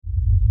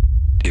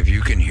If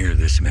you can hear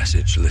this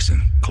message,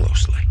 listen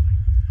closely.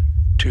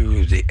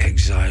 To the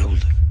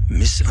exiled,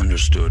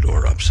 misunderstood,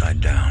 or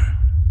upside down,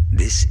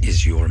 this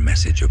is your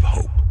message of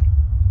hope.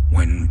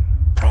 When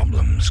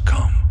problems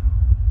come,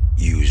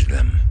 use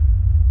them.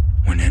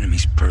 When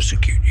enemies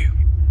persecute you,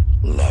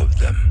 love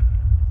them.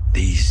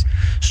 These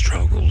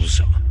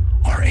struggles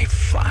are a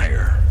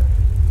fire,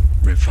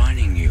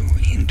 refining you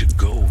into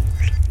gold.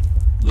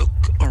 Look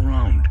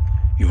around.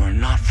 You are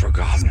not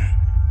forgotten.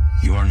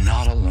 You are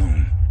not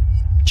alone.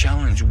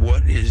 Challenge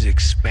what is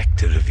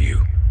expected of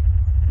you.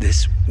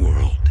 This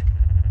world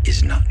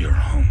is not your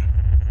home.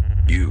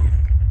 You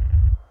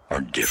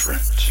are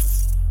different.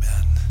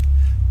 Amen.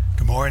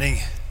 Good morning.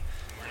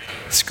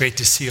 It's great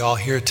to see you all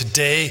here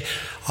today.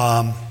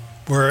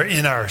 We're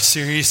in our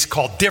series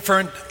called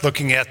Different,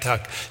 looking at the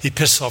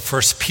epistle of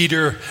 1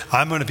 Peter.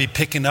 I'm going to be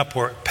picking up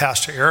where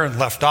Pastor Aaron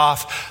left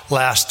off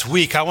last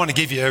week. I want to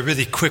give you a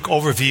really quick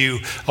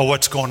overview of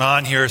what's going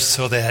on here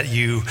so that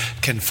you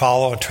can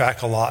follow and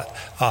track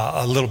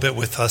a little bit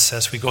with us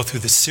as we go through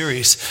this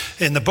series.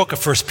 In the book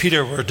of 1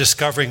 Peter, we're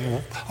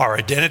discovering our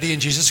identity in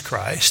Jesus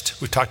Christ.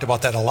 We talked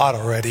about that a lot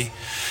already.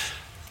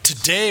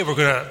 Today we're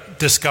going to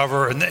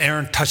discover, and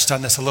Aaron touched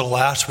on this a little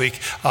last week,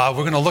 we're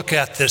going to look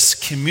at this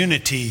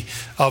community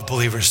of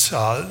believers,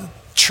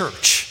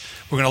 church.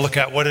 We're going to look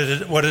at what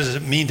does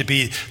it mean to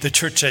be the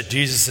church that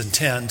Jesus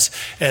intends.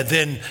 And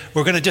then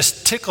we're going to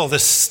just tickle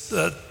this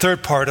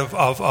third part of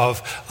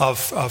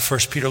 1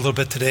 Peter a little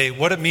bit today,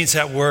 what it means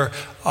that we're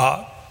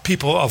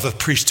people of the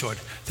priesthood,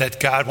 that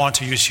God wants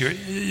to use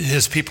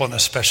his people in a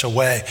special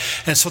way.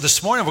 And so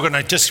this morning we're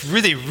going to just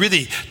really,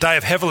 really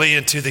dive heavily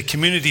into the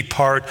community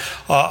part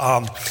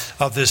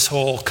of this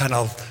whole kind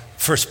of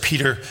 1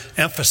 Peter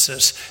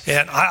emphasis.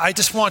 And I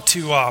just want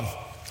to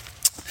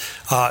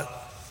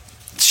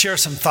share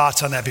some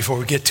thoughts on that before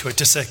we get to it,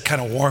 just to kind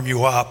of warm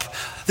you up.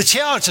 The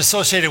challenge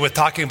associated with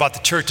talking about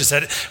the church is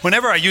that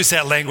whenever I use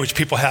that language,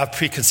 people have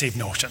preconceived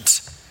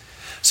notions.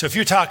 So if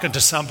you're talking to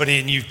somebody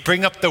and you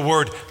bring up the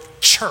word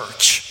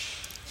church,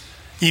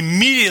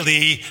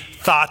 immediately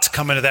thoughts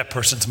come into that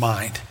person's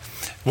mind,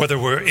 whether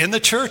we're in the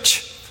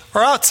church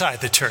or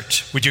outside the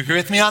church. Would you agree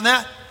with me on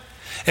that?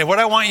 And what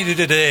I want you to do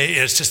today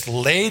is just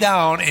lay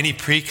down any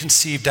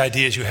preconceived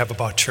ideas you have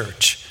about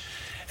church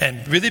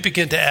and really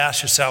begin to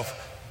ask yourself,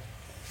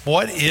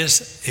 what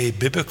is a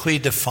biblically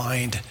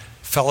defined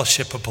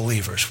fellowship of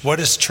believers? What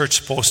is church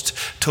supposed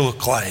to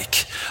look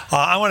like?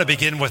 I want to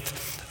begin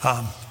with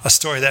a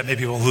story that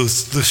maybe will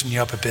loosen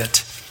you up a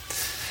bit.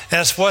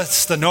 As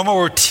was the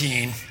normal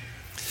routine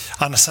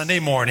on a Sunday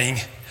morning,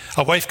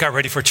 a wife got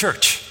ready for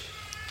church.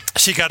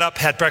 She got up,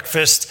 had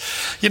breakfast,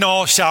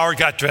 showered,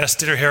 got dressed,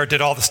 did her hair,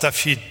 did all the stuff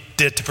she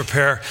did to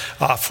prepare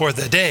for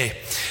the day.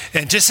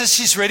 And just as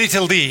she's ready to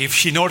leave,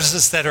 she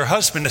notices that her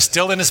husband is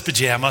still in his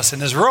pajamas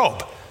and his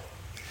robe.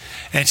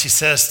 And she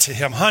says to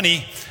him,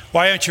 "Honey,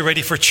 why aren't you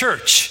ready for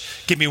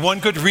church? Give me one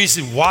good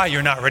reason why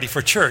you're not ready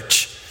for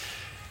church."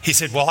 He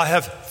said, "Well, I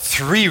have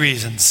 3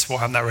 reasons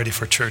why I'm not ready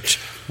for church.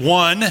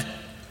 1,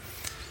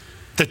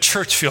 the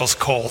church feels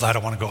cold. I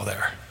don't want to go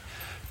there.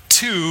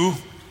 2,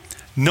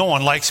 no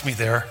one likes me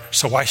there,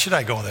 so why should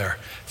I go there?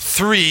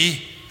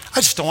 3,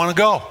 I just don't want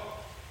to go.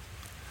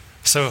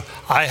 So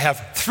I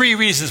have 3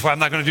 reasons why I'm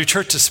not going to do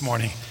church this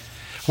morning."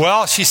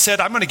 Well, she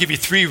said, "I'm going to give you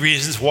 3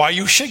 reasons why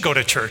you should go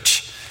to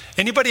church."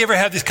 Anybody ever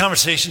have these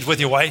conversations with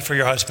your wife or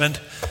your husband?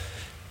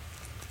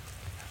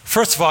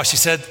 First of all, she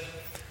said,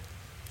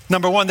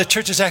 number 1, the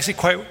church is actually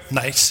quite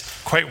nice,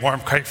 quite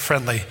warm, quite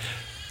friendly.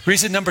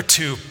 Reason number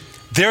 2,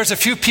 there's a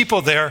few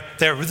people there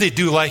that really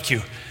do like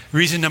you.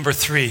 Reason number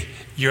 3,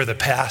 you're the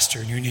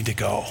pastor and you need to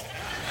go.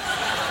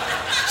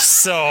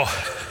 So,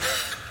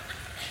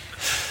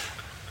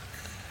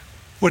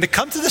 when it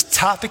comes to this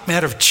topic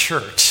matter of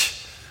church,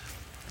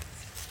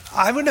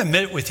 I'm going to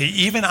admit with you,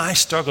 even I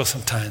struggle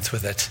sometimes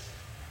with it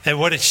and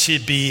what it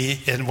should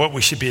be and what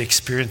we should be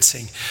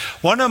experiencing.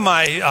 One of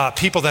my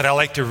people that I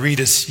like to read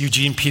is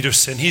Eugene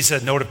Peterson. He's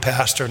a noted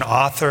pastor and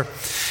author.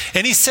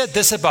 And he said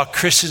this about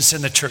Christians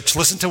in the church.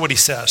 Listen to what he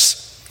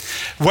says.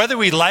 "Whether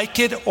we like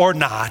it or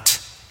not,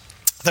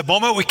 the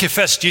moment we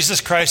confess Jesus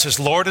Christ as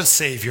Lord and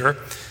Savior,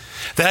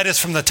 that is,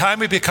 from the time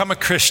we become a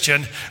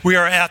Christian, we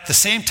are at the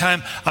same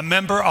time a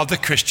member of the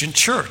Christian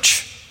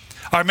church.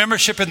 Our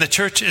membership in the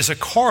church is a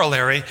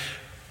corollary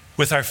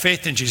with our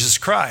faith in Jesus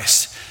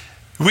Christ.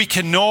 We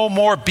can no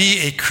more be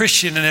a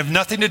Christian and have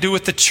nothing to do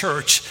with the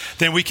church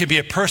than we can be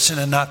a person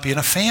and not be in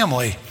a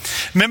family.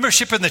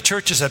 Membership in the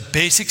church is a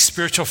basic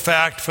spiritual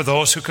fact for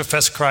those who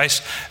confess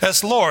Christ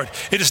as Lord.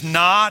 It is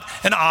not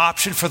an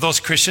option for those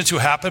Christians who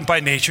happen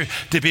by nature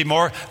to be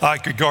more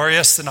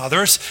gregarious than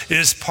others. It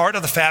is part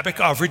of the fabric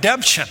of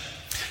redemption.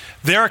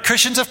 There are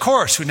Christians, of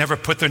course, who never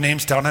put their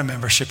names down on a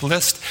membership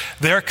list.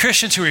 There are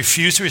Christians who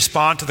refuse to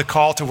respond to the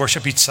call to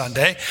worship each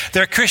Sunday.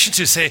 There are Christians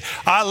who say,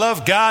 I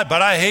love God,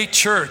 but I hate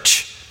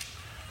church.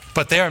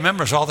 But they are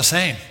members all the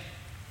same.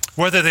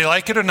 Whether they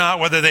like it or not,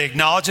 whether they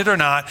acknowledge it or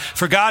not,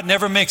 for God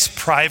never makes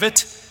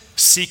private,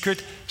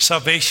 secret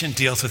salvation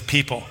deals with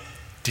people.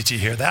 Did you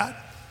hear that?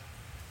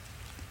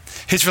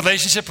 His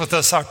relationship with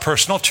us are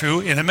personal,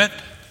 true, intimate,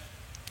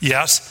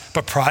 Yes,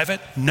 but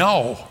private?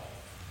 No.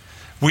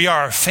 We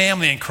are a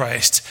family in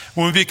Christ.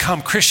 When we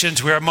become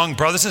Christians, we are among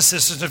brothers and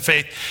sisters in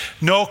faith.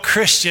 No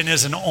Christian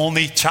is an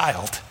only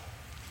child.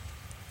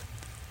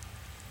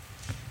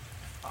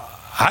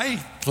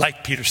 I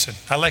like Peterson.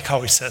 I like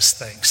how he says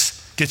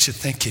things. Gets you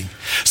thinking.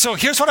 So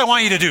here's what I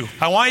want you to do.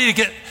 I want you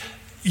to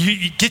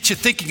get you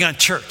thinking on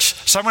church.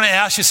 So I'm going to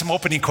ask you some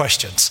opening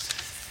questions.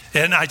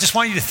 And I just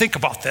want you to think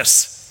about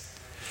this.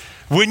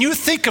 When you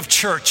think of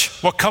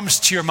church, what comes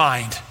to your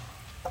mind?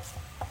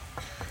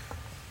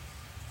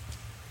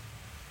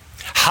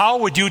 How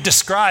would you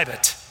describe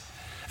it?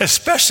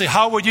 Especially,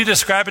 how would you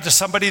describe it to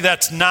somebody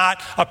that's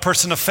not a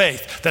person of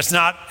faith, that's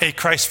not a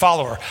Christ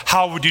follower?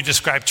 How would you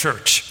describe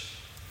church?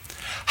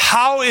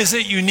 How is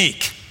it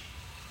unique?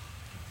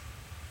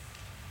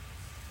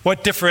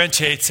 What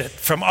differentiates it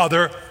from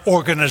other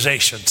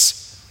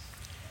organizations?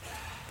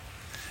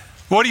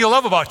 What do you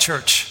love about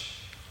church?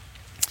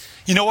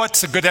 You know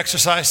what's a good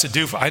exercise to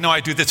do? I know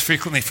I do this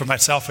frequently for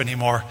myself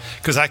anymore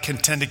because I can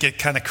tend to get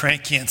kind of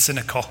cranky and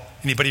cynical.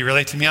 Anybody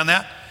relate to me on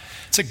that?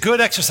 It's a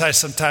good exercise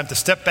sometimes to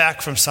step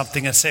back from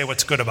something and say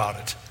what's good about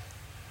it,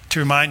 to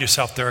remind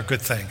yourself there are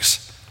good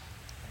things.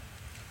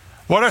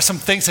 What are some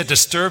things that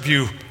disturb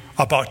you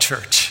about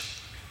church?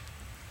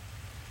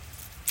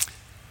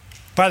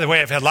 By the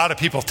way, I've had a lot of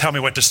people tell me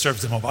what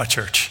disturbs them about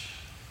church.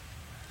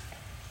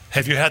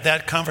 Have you had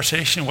that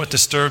conversation? What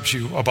disturbs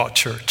you about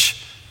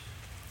church?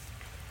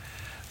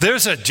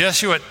 There's a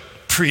Jesuit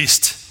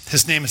priest,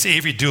 his name is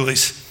Avery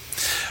Dulles,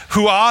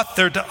 who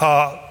authored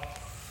a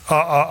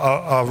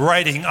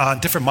writing on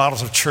different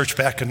models of church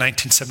back in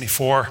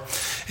 1974,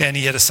 and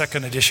he had a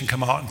second edition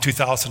come out in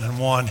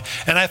 2001.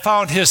 And I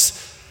found his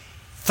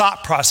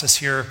thought process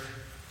here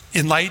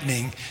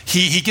enlightening.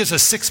 He gives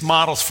us 6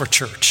 models for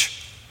church.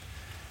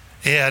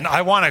 And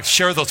I want to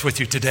share those with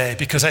you today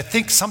because I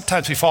think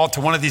sometimes we fall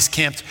into one of these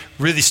camps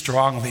really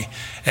strongly.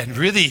 And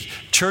really,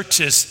 church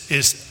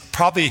is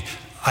probably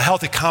a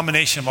healthy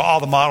combination of all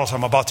the models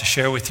I'm about to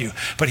share with you.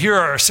 But here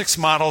are 6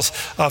 models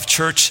of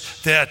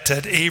church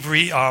that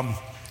Avery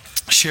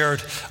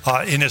shared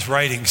in his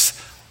writings.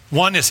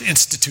 One is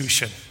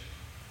institution.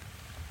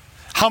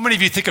 How many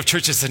of you think of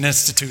church as an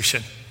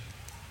institution?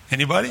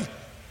 Anybody?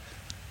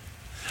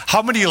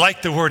 How many of you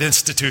like the word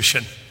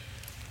institution?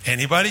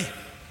 Anybody?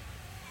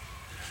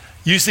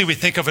 Usually we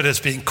think of it as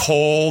being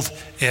cold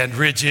and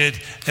rigid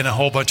and a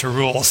whole bunch of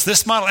rules.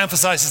 This model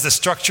emphasizes the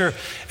structure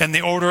and the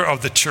order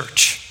of the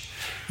church.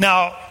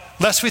 Now,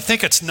 lest we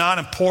think it's not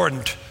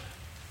important,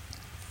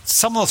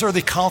 some of those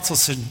early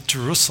councils in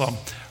Jerusalem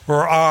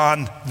were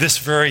on this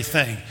very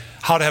thing,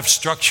 how to have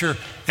structure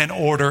and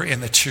order in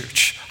the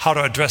church, how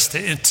to address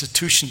the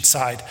institution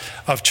side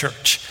of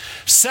church.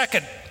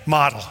 Second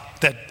model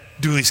that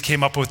Dulles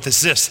came up with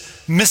is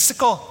this,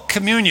 mystical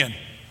communion.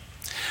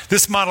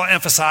 This model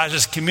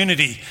emphasizes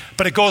community,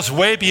 but it goes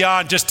way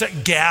beyond just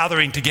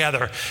gathering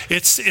together.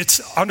 It's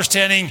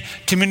understanding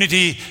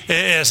community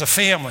as a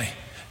family,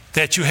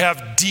 that you have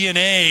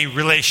DNA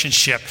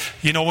relationship.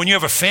 You know, when you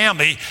have a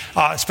family,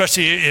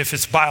 especially if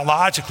it's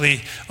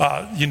biologically,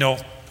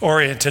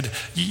 oriented,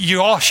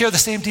 you all share the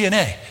same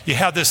DNA. You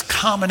have this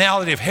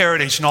commonality of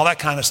heritage and all that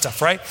kind of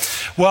stuff, right?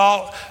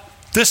 Well,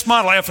 this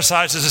model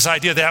emphasizes this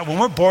idea that when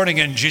we're born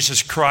again in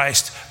Jesus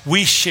Christ,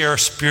 we share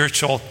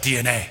spiritual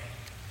DNA.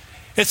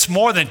 It's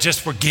more than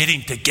just we're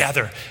getting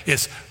together.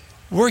 It's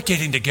we're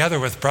getting together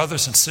with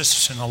brothers and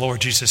sisters in the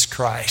Lord Jesus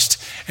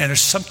Christ. And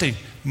there's something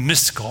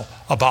mystical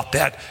about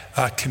that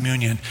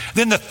communion.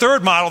 Then the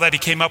third model that he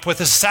came up with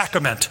is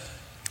sacrament.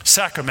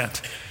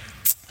 Sacrament.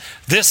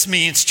 This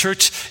means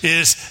church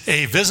is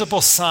a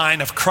visible sign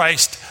of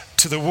Christ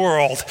to the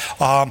world.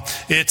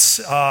 It's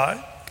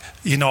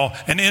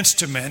an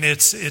instrument.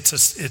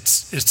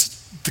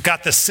 It's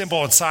got this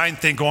symbol and sign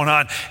thing going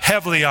on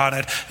heavily on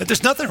it.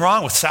 There's nothing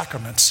wrong with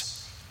sacraments.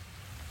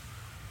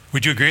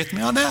 Would you agree with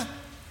me on that?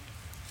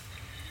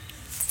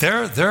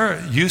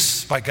 They're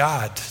used by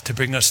God to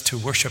bring us to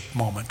worship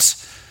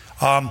moments.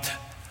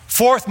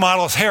 Fourth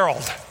model is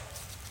herald.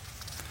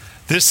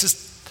 This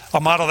is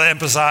a model that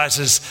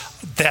emphasizes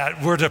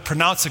that we're to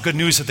pronounce the good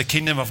news of the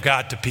kingdom of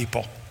God to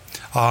people.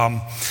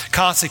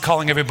 Constantly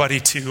calling everybody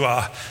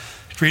to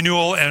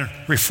renewal and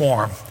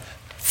reform.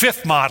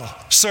 Fifth model,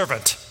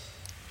 servant.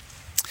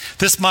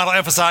 This model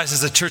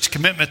emphasizes the church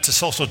commitment to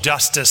social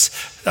justice,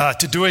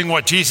 to doing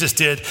what Jesus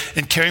did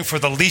and caring for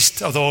the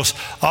least of those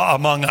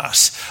among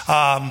us.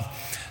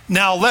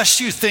 Now,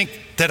 lest you think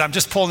that I'm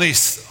just pulling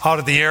these out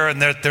of the air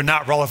and they're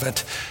not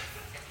relevant,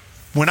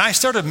 when I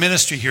started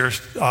ministry here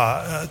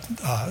about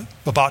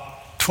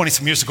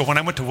 20-some years ago, when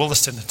I went to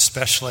Williston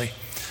especially,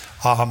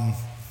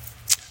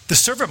 the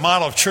servant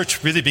model of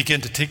church really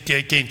began to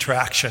gain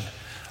traction.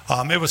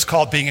 It was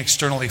called being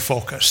externally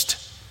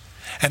focused.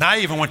 And I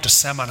even went to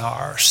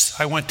seminars.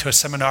 I went to a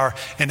seminar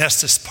in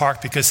Estes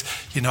Park because,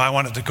 I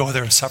wanted to go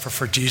there and suffer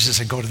for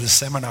Jesus and go to this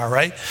seminar,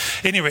 right?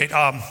 At any rate,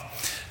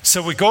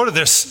 so we go to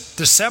this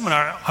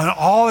seminar, and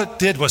all it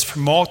did was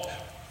promote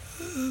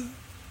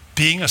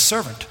being a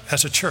servant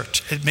as a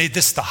church. It made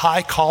this the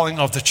high calling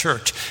of the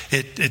church.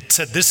 It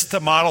said this is the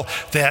model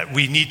that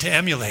we need to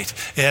emulate.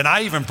 And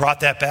I even brought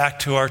that back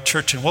to our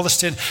church in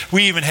Williston.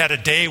 We even had a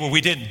day where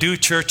we didn't do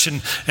church,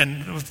 and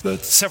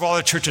several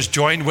other churches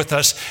joined with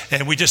us,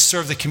 and we just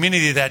served the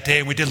community that day,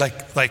 and we did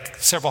like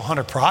several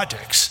hundred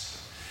projects.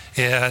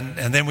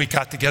 And then we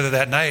got together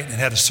that night and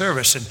had a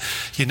service. And,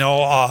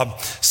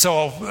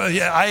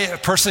 I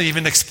personally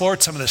even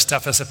explored some of this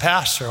stuff as a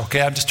pastor,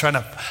 okay? I'm just trying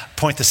to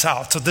point this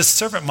out. So this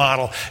servant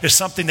model is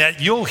something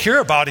that you'll hear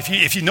about.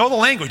 If you know the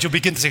language, you'll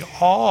begin to say,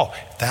 oh,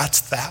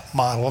 that's that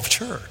model of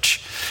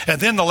church.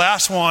 And then the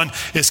last one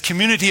is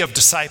community of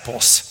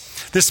disciples.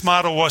 This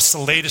model was the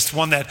latest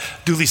one that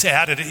Dooley's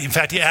added. In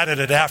fact, he added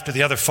it after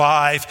the other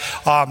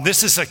 5.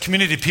 This is a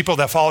community of people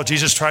that follow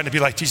Jesus, trying to be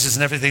like Jesus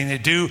in everything they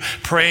do,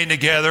 praying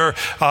together,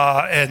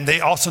 and they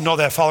also know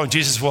that following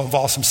Jesus will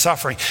involve some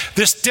suffering.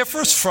 This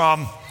differs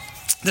from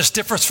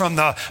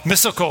the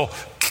mystical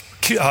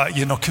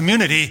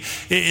community,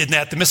 in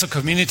that the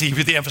mystical community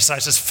really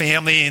emphasizes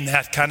family and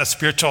that kind of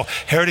spiritual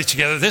heritage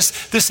together.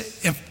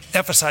 This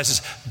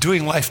emphasizes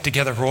doing life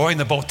together, rowing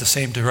the boat the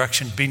same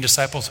direction, being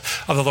disciples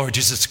of the Lord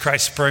Jesus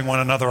Christ, spurring one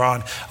another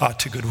on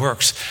to good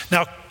works.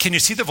 Now, can you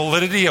see the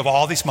validity of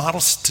all these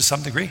models to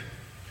some degree?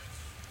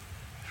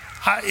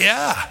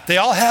 Yeah, they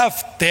all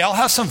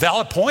have some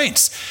valid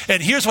points.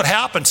 And here's what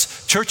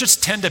happens. Churches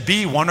tend to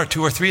be 1 or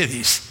 2 or 3 of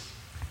these.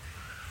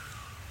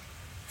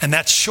 And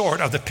that's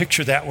short of the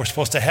picture that we're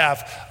supposed to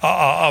have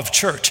of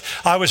church.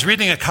 I was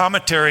reading a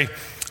commentary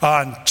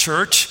on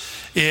church,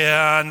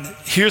 and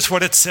here's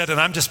what it said,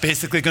 and I'm just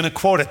basically going to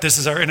quote it. This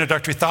is our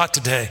introductory thought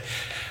today.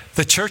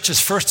 The church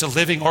is first a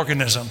living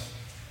organism.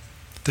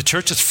 The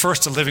church is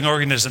first a living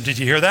organism. Did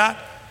you hear that?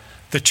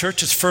 The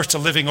church is first a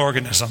living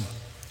organism,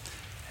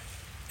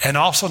 and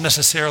also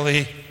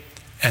necessarily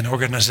an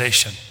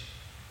organization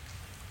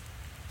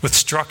with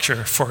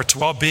structure for its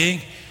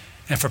well-being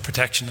and for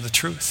protection of the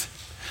truth.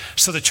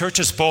 So the church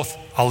is both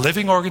a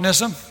living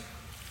organism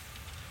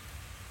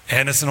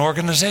and it's an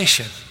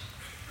organization.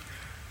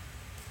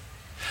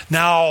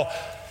 Now,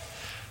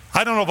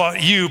 I don't know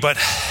about you, but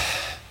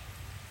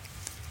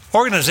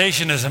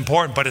organization is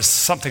important, but it's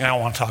something I don't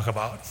want to talk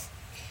about.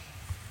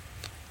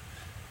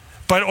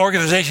 But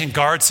organization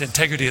guards the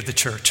integrity of the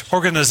church.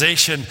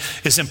 Organization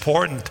is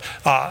important,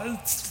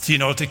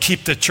 to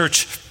keep the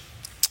church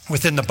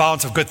within the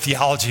bounds of good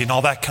theology and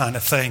all that kind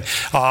of thing.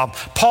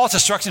 Paul's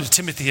instruction to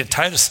Timothy and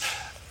Titus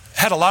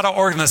had a lot of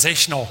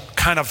organizational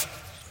kind of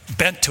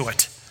bent to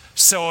it.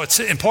 So it's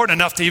important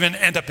enough to even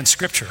end up in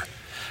Scripture.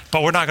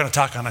 But we're not going to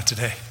talk on it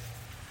today.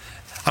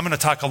 I'm going to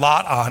talk a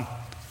lot on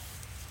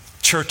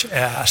church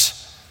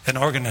as an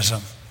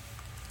organism.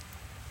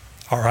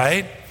 All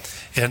right?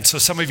 And so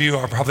some of you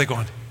are probably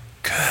going,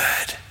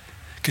 good,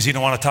 because you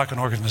don't want to talk an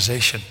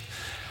organization.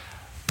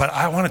 But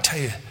I want to tell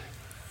you,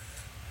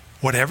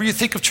 whatever you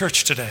think of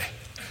church today,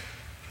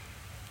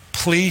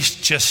 please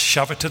just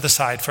shove it to the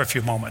side for a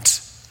few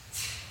moments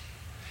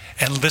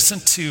and listen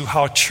to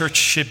how church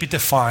should be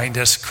defined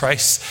as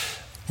Christ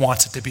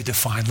wants it to be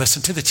defined.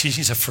 Listen to the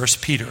teachings of 1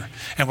 Peter,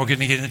 and we're going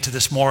to get into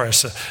this more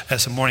as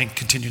the morning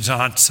continues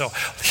on. So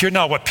hear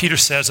now what Peter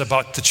says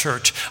about the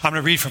church. I'm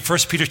going to read from 1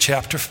 Peter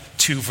chapter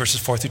 2, verses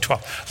 4 through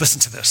 12.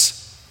 Listen to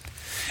this.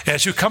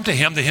 As you come to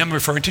him, the him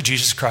referring to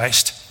Jesus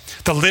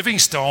Christ, the living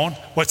stone,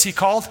 what's he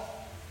called?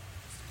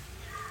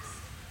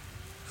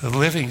 The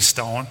living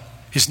stone.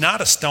 He's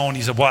not a stone,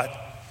 he's a what?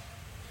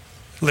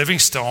 Living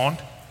stone.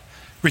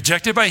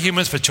 Rejected by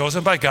humans, but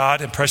chosen by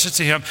God and precious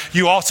to him.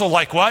 You also,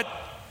 like what?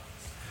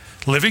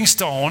 Living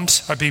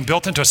stones, are being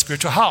built into a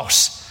spiritual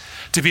house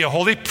to be a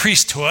holy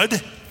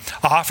priesthood,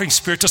 offering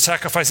spiritual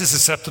sacrifices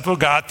acceptable to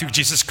God through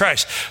Jesus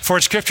Christ. For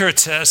in Scripture it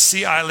says,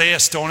 see, I lay a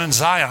stone in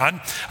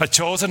Zion, a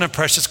chosen and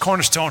precious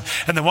cornerstone,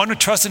 and the one who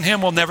trusts in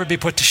him will never be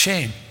put to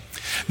shame.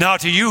 Now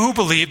to you who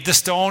believe, the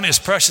stone is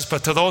precious,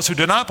 but to those who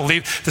do not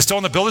believe, the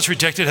stone the builders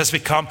rejected has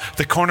become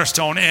the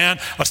cornerstone, and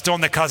a stone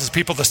that causes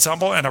people to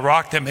stumble, and a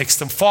rock that makes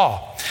them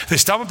fall. They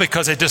stumble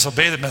because they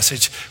disobey the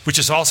message, which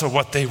is also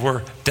what they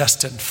were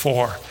destined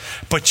for.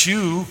 But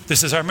you,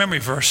 this is our memory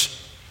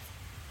verse,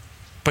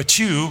 but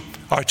you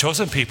are a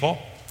chosen people,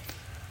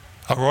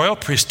 a royal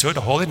priesthood,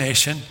 a holy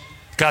nation,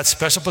 God's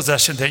special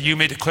possession, that you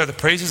may declare the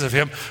praises of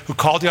him who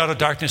called you out of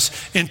darkness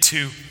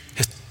into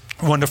his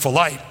wonderful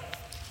light.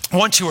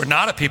 Once you were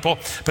not a people,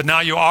 but now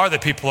you are the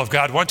people of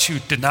God. Once you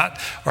did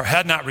not or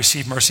had not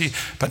received mercy,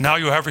 but now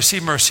you have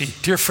received mercy.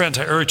 Dear friends,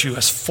 I urge you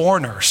as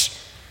foreigners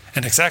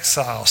and as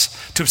exiles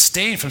to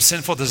abstain from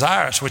sinful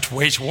desires which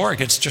wage war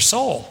against your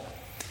soul.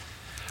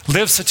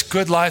 Live such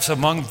good lives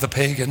among the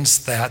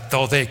pagans that,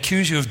 though they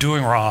accuse you of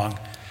doing wrong,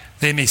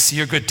 they may see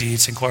your good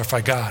deeds and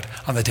glorify God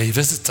on the day he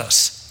visits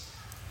us.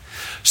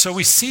 So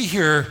we see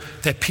here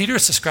that Peter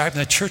is describing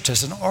the church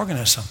as an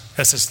organism,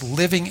 as this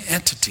living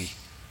entity.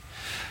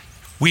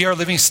 We are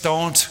living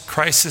stones.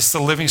 Christ is the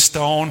living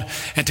stone.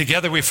 And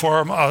together we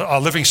form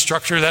a living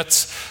structure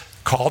that's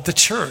called the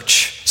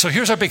church. So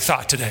here's our big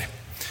thought today.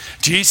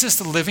 Jesus,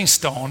 the living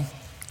stone,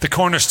 the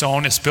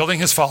cornerstone, is building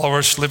his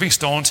followers, living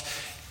stones,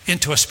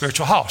 into a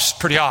spiritual house.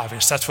 Pretty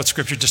obvious. That's what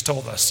Scripture just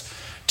told us.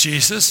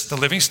 Jesus, the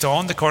living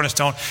stone, the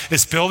cornerstone,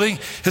 is building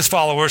his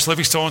followers,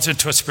 living stones,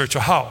 into a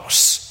spiritual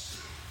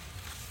house.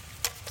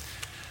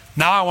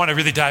 Now I want to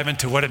really dive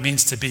into what it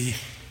means to be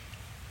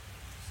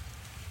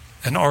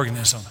an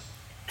organism.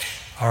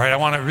 All right, I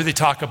want to really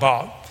talk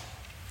about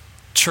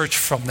church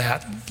from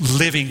that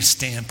living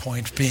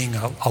standpoint, being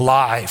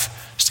alive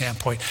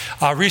standpoint.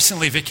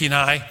 Recently, Vicki and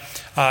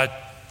I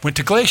went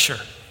to Glacier.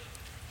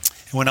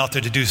 Went out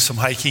there to do some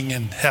hiking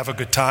and have a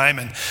good time.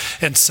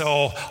 And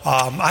so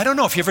I don't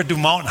know if you ever do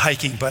mountain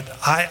hiking, but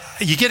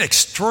you get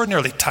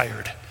extraordinarily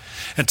tired.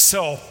 And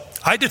so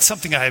I did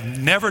something I have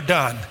never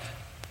done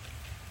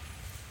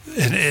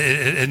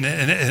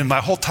in my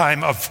whole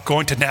time of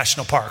going to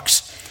national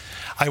parks.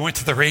 I went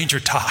to the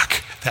Ranger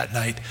Talk that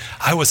night.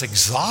 I was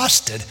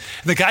exhausted.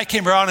 And the guy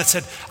came around and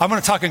said, I'm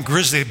going to talk on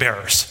grizzly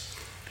bears.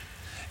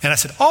 And I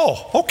said,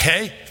 oh,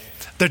 okay.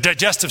 The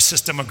digestive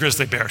system of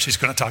grizzly bears he's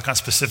going to talk on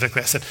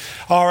specifically. I said,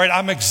 all right,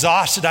 I'm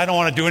exhausted. I don't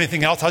want to do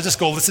anything else. I'll just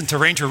go listen to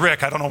Ranger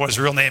Rick, I don't know what his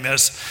real name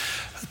is,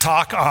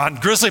 talk on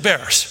grizzly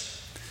bears.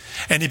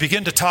 And he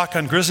began to talk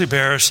on grizzly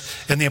bears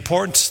and the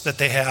importance that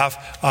they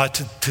have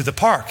to the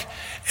park.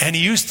 And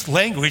he used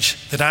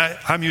language that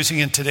I'm using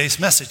in today's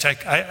message.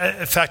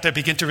 In fact, I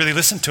began to really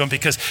listen to him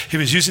because he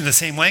was using the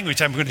same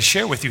language I'm going to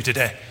share with you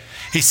today.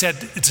 He said,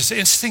 it's an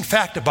interesting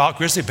fact about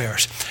grizzly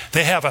bears.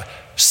 They have a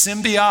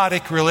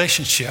symbiotic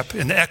relationship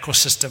in the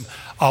ecosystem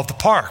of the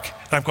park.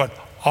 And I'm going,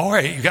 all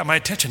right, you got my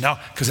attention now,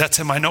 because that's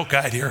in my note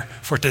guide here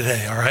for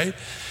today, all right?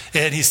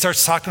 And he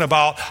starts talking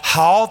about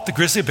how the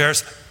grizzly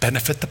bears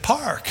benefit the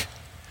park.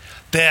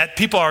 That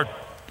people are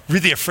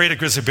really afraid of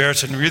grizzly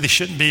bears and really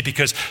shouldn't be,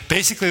 because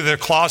basically their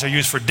claws are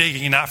used for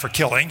digging, not for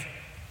killing.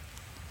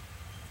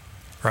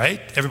 Right?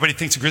 Everybody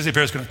thinks a grizzly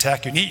bear is going to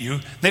attack you and eat you.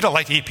 They don't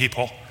like to eat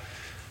people.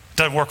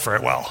 Doesn't work very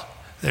well.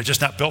 They're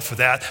just not built for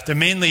that. They're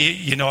mainly,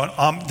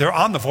 they're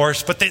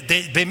omnivores, but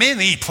they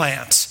mainly eat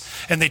plants.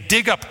 And they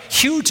dig up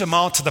huge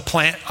amounts of the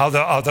plant of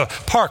the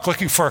park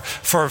looking for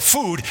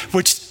food,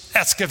 which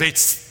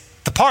excavates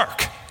the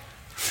park.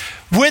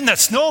 When the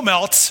snow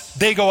melts,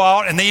 they go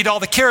out and they eat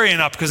all the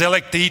carrion up because they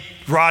like to eat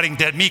rotting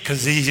dead meat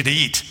because it's easy to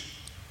eat.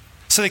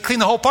 So they clean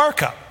the whole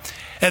park up.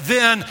 And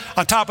then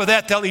on top of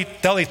that, they'll eat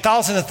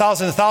thousands and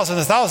thousands and thousands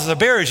and thousands of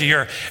berries a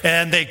year.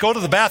 And they go to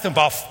the bathroom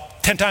about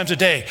 10 times a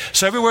day.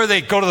 So everywhere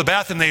they go to the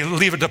bathroom, they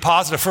leave a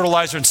deposit of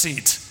fertilizer and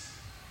seeds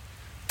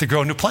to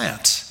grow new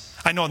plants.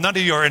 I know none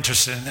of you are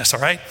interested in this, all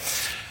right?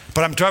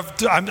 But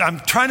I'm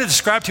trying to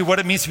describe to you what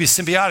it means to be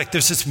symbiotic.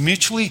 There's this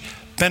mutually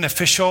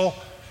beneficial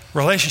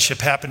relationship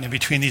happening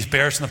between these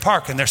bears and the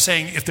park. And they're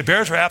saying if the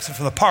bears were absent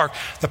from the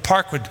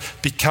park would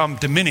become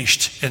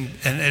diminished and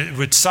it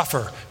would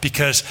suffer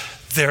because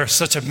they're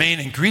such a main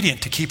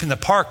ingredient to keeping the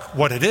park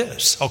what it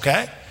is,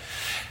 okay?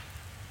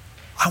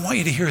 I want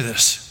you to hear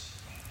this.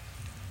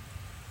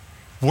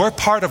 We're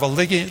part of a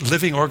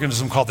living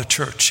organism called the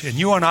church, and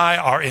you and I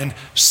are in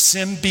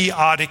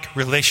symbiotic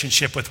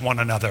relationship with one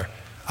another,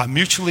 a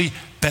mutually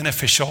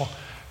beneficial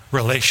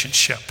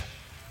relationship.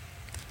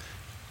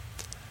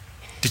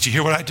 Did you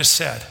hear what I just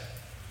said?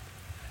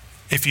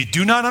 If you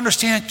do not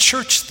understand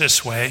church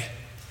this way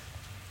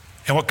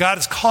and what God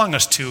is calling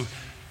us to,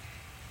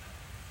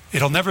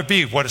 it'll never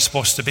be what it's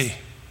supposed to be.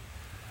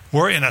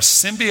 We're in a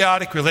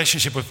symbiotic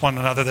relationship with one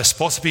another that's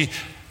supposed to be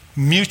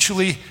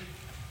mutually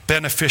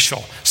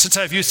beneficial. Since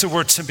I've used the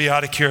word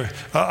symbiotic here,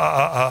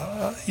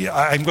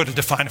 I'm going to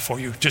define it for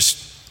you,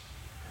 just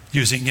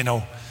using,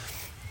 the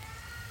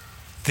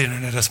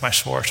internet as my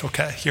source.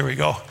 Okay, here we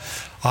go.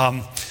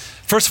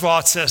 First of all,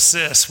 it says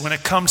this. When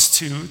it comes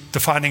to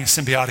defining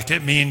symbiotic,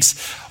 it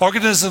means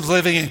organisms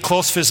living in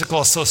close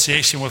physical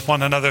association with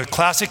one another. The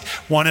classic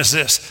one is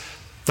this.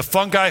 The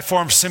fungi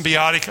form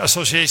symbiotic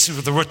associations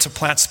with the roots of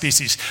plant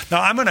species.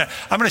 Now, I'm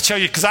gonna tell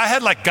you, because I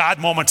had like God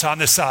moments on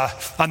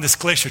this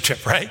glacier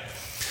trip, right?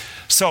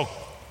 So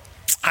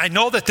I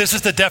know that this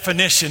is the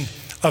definition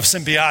of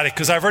symbiotic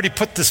because I've already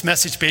put this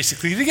message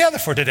basically together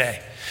for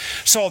today.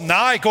 So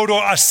now I go to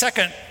a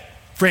second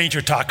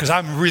Ranger talk because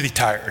I'm really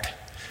tired.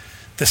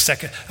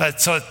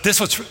 So this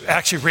was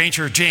actually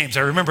Ranger James. I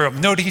remember him.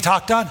 Know what he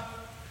talked on?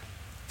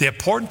 The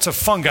importance of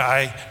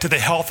fungi to the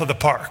health of the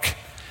park.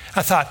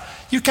 I thought,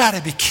 you got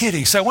to be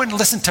kidding. So I went and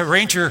listened to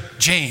Ranger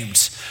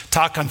James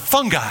talk on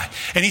fungi.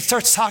 And he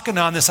starts talking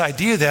on this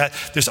idea that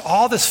there's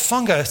all this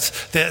fungus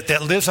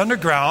that lives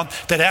underground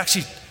that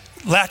actually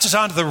latches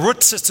onto the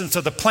root systems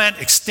of the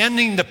plant,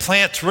 extending the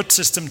plant's root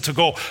system to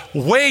go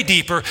way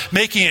deeper,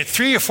 making it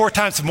 3 or 4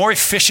 times more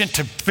efficient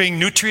to bring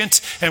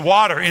nutrients and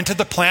water into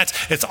the plant.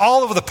 It's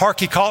all over the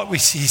park. He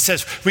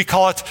says we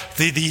call it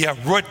the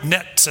root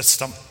net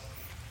system.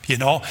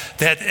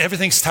 That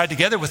everything's tied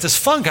together with this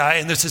fungi,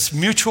 and there's this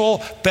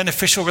mutual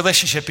beneficial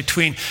relationship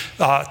between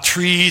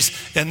trees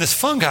and this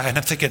fungi. And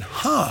I'm thinking,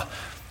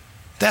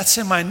 that's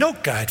in my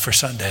note guide for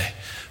Sunday.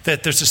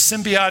 That there's a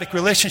symbiotic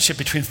relationship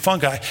between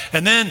fungi.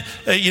 And then,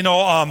 he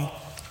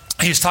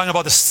was talking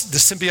about the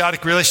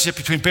symbiotic relationship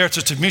between bears.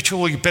 It's a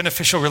mutually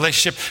beneficial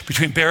relationship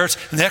between bears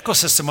and the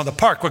ecosystem of the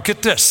park. Well,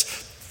 get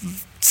this.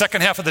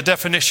 second half of the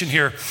definition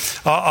here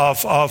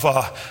of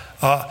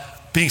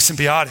being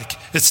symbiotic.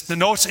 It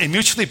denotes a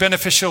mutually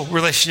beneficial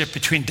relationship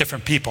between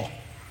different people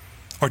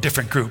or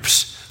different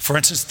groups. For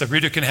instance, the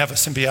reader can have a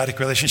symbiotic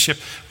relationship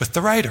with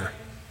the writer.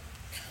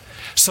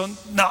 So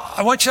now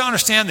I want you to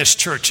understand this,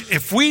 church.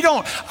 If we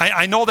don't,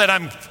 I know that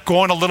I'm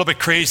going a little bit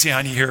crazy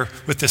on you here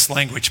with this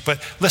language,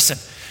 but listen,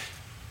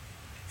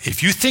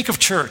 if you think of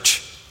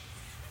church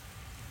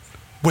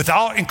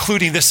without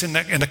including this in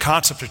the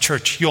concept of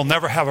church, you'll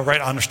never have a right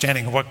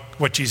understanding of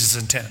what Jesus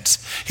intends.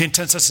 He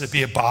intends us to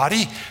be a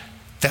body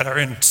that are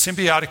in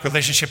symbiotic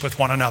relationship with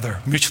one another,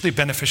 mutually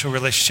beneficial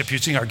relationship,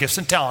 using our gifts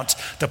and talents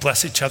to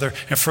bless each other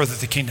and further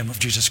the kingdom of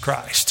Jesus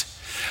Christ.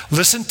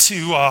 Listen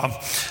to 1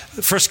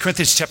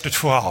 Corinthians chapter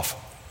 12.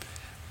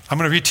 I'm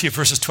going to read to you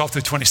verses 12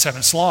 through 27.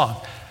 It's long.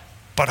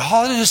 But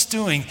all it is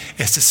doing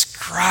is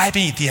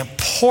describing the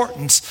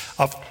importance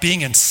of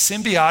being in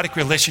symbiotic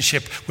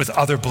relationship with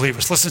other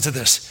believers. Listen to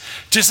this.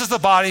 Just as the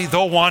body,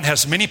 though one,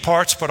 has many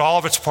parts, but all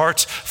of its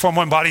parts form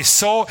one body,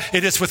 so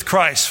it is with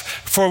Christ.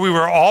 For we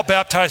were all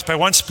baptized by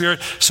one Spirit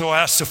so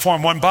as to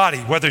form one body,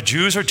 whether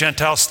Jews or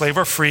Gentiles, slave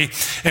or free,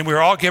 and we are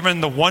all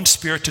given the one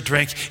Spirit to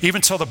drink.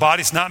 Even so, the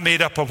body is not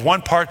made up of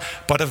one part,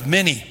 but of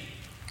many.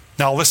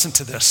 Now listen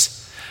to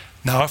this.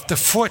 Now if the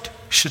foot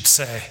should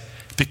say,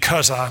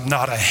 because I'm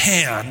not a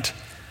hand,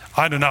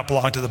 I do not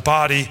belong to the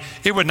body,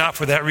 it would not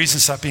for that reason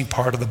stop being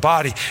part of the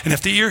body. And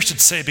if the ear should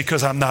say,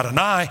 because I'm not an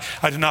eye,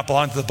 I do not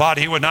belong to the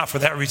body, it would not for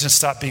that reason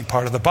stop being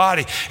part of the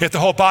body. If the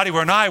whole body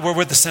were an eye, where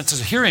would the sense of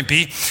hearing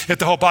be? If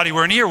the whole body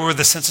were an ear, where would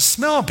the sense of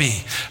smell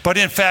be? But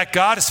in fact,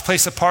 God has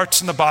placed the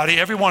parts in the body,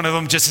 every one of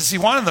them, just as he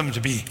wanted them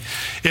to be.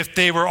 If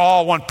they were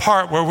all one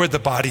part, where would the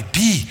body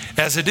be?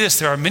 As it is,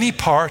 there are many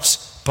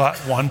parts, but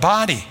one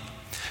body.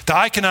 The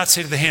eye cannot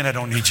say to the hand, I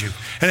don't need you.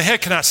 And the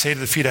head cannot say to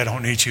the feet, I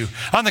don't need you.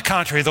 On the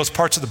contrary, those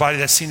parts of the body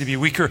that seem to be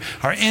weaker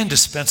are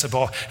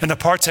indispensable. And the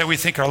parts that we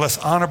think are less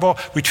honorable,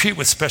 we treat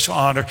with special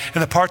honor.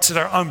 And the parts that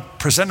are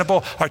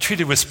unpresentable are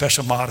treated with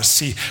special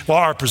modesty, while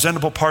our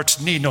presentable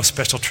parts need no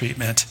special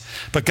treatment.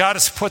 But God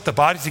has put the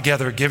body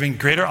together, giving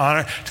greater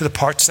honor to the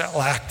parts that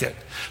lacked it,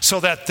 so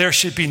that there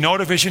should be no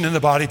division in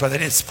the body, but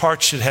that its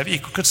parts should have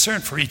equal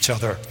concern for each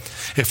other.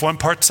 If one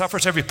part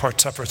suffers, every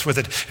part suffers with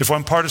it. If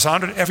one part is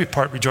honored, every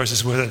part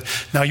rejoices with it.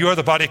 Now you are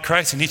the body of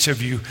Christ, and each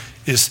of you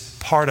is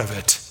part of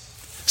it.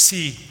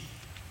 See,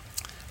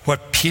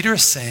 what Peter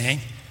is saying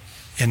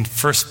in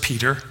 1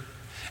 Peter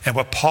and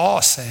what Paul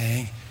is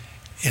saying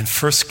in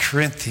 1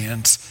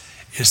 Corinthians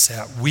is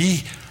that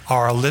we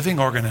are a living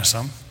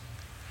organism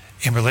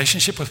in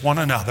relationship with one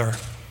another.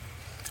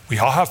 We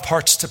all have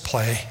parts to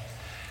play.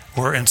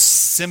 We're in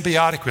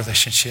symbiotic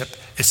relationship.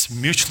 It's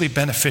mutually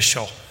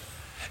beneficial.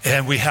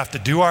 And we have to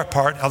do our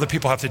part. Other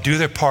people have to do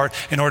their part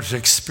in order to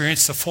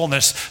experience the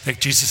fullness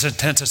that Jesus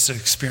intends us to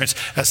experience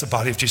as the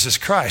body of Jesus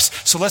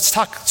Christ. So let's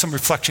talk some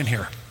reflection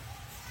here.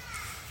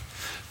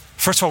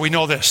 First of all, we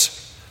know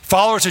this.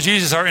 Followers of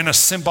Jesus are in a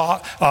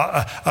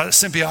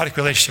symbiotic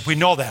relationship. We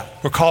know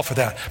that. We're called for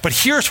that. But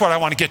here's what I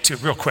want to get to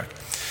real quick.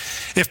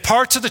 If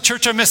parts of the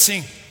church are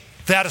missing,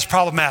 that is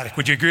problematic.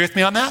 Would you agree with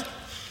me on that?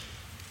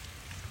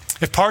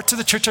 If parts of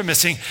the church are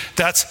missing,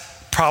 that's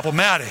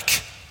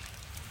problematic.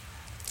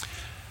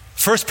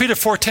 1 Peter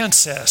 4:10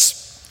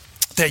 says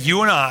that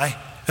you and I,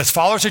 as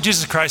followers of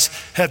Jesus Christ,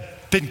 have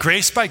been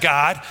graced by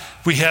God.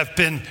 We have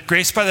been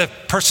graced by the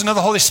person of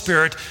the Holy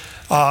Spirit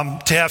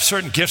to have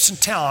certain gifts and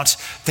talents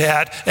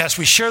that as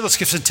we share those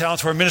gifts and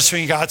talents, we're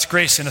ministering God's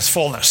grace in its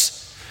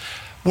fullness.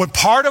 When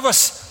part of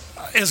us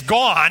is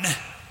gone,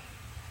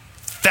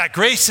 that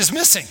grace is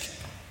missing.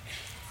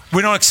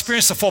 We don't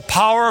experience the full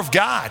power of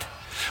God.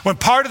 When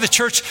part of the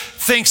church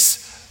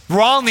thinks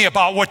wrongly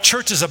about what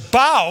church is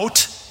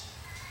about,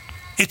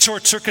 it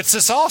short circuits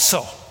this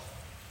also.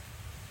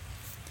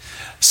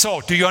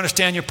 So, do you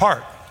understand your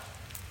part?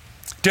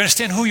 Do you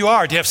understand who you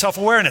are? Do you have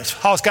self-awareness?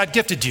 How has God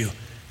gifted you?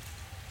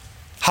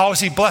 How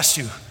has he blessed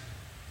you?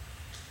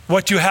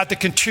 What do you have to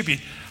contribute?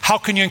 How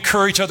can you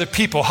encourage other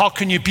people? How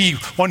can you be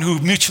one who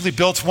mutually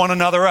builds one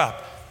another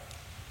up?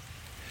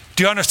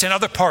 Do you understand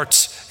other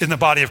parts in the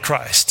body of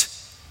Christ?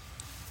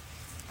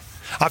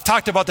 I've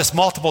talked about this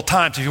multiple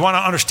times. If you want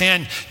to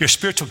understand your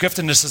spiritual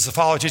giftedness as a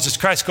follower of Jesus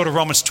Christ, go to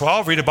Romans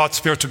 12, read about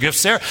spiritual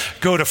gifts there.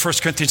 Go to 1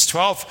 Corinthians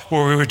 12,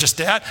 where we were just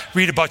at,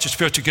 read about your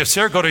spiritual gifts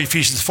there. Go to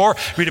Ephesians 4,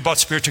 read about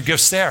spiritual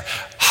gifts there.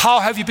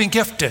 How have you been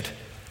gifted?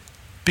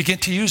 Begin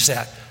to use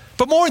that.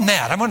 But more than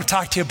that, I'm going to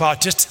talk to you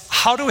about just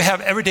how do we have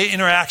everyday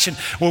interaction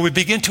where we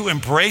begin to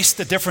embrace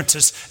the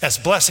differences as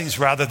blessings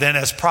rather than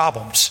as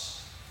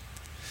problems.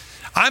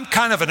 I'm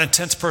kind of an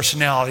intense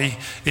personality.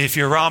 If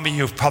you're around me,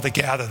 you'll probably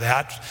gather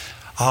that.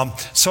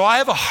 So I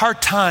have a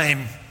hard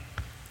time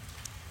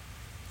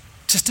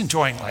just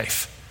enjoying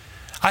life.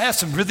 I have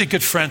some really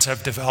good friends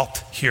I've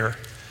developed here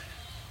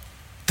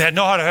that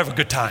know how to have a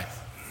good time.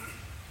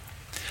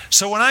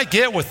 So when I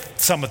get with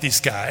some of these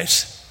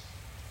guys,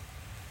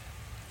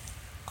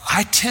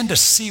 I tend to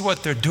see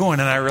what they're doing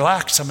and I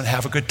relax them and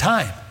have a good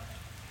time.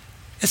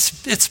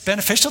 It's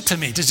beneficial to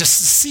me to just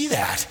see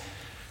that.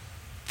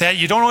 that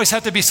you don't always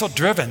have to be so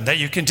driven, that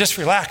you can just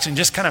relax and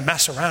just kind of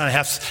mess around and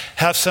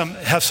have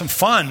some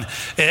fun.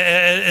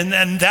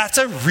 And that's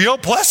a real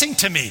blessing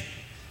to me.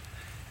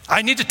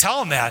 I need to tell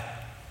them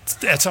that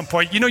at some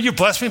point. You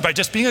blessed me by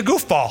just being a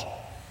goofball.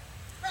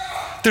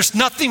 There's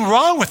nothing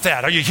wrong with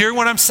that. Are you hearing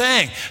what I'm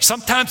saying?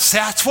 Sometimes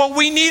that's what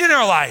we need in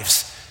our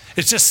lives.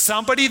 It's just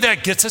somebody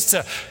that gets us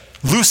to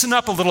loosen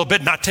up a little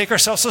bit, not take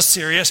ourselves so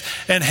serious,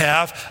 and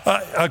have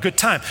a good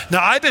time.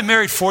 Now, I've been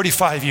married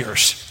 45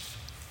 years.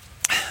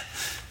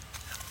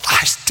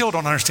 I still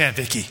don't understand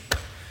Vicki.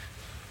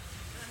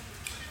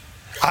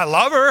 I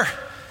love her.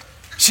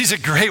 She's a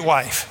great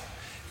wife.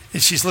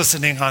 And she's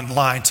listening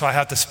online, so I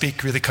have to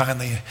speak really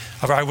kindly,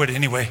 or I would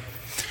anyway.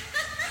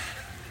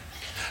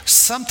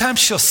 Sometimes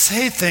she'll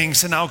say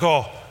things and I'll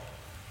go,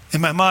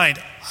 in my mind,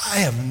 I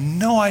have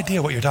no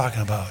idea what you're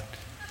talking about.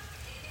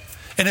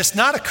 And it's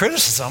not a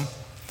criticism,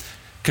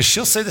 because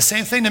she'll say the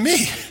same thing to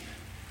me.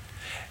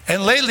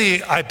 And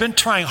lately, I've been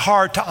trying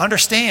hard to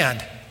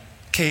understand,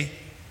 okay,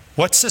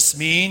 what's this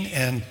mean?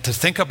 And to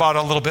think about it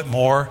a little bit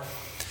more,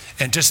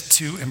 and just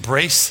to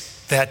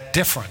embrace that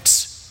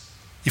difference.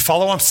 You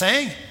follow what I'm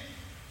saying?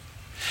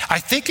 I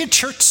think in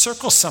church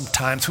circles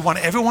sometimes, we want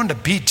everyone to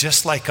be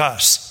just like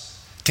us.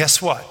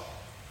 Guess what?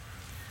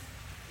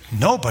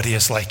 Nobody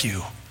is like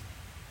you.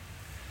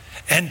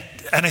 And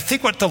I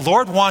think what the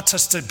Lord wants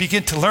us to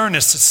begin to learn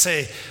is to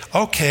say,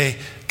 okay,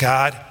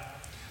 God,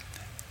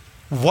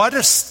 what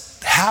is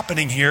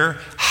happening here?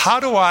 How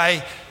do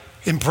I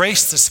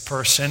embrace this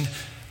person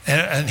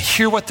and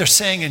hear what they're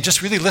saying and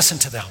just really listen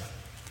to them?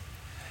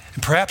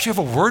 And perhaps you have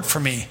a word for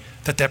me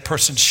that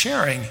person's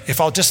sharing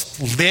if I'll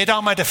just lay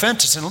down my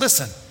defenses and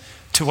listen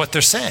to what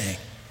they're saying.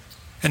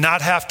 And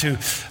not have to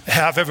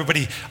have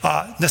everybody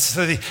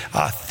necessarily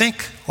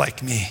think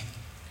like me.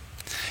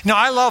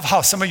 I love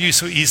how some of you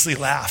so easily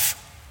laugh.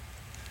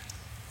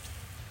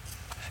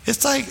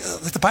 It's like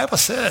the Bible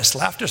says,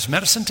 laughter is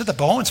medicine to the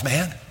bones,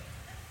 man.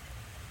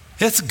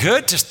 It's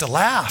good just to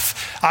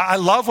laugh. I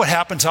love what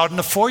happens out in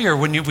the foyer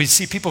when we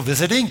see people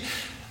visiting.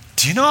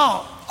 Do you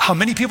know how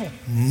many people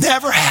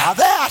never have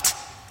that?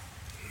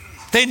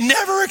 They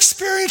never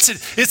experience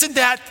it. Isn't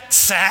that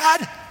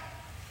sad?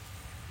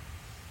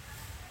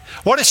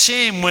 What a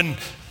shame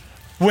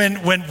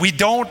when we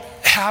don't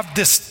have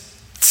this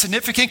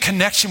significant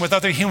connection with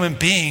other human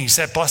beings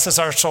that blesses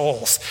our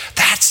souls.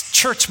 That's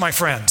church, my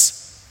friends.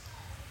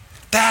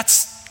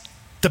 That's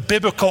the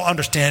biblical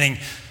understanding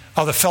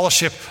of the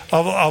fellowship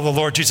of the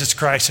Lord Jesus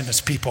Christ and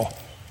his people.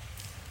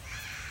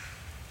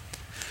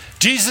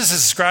 Jesus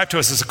is described to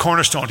us as a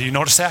cornerstone. Do you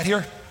notice that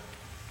here?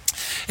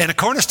 And a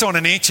cornerstone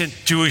in ancient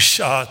Jewish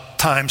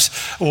times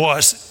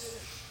was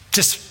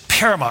just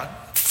paramount,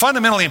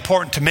 fundamentally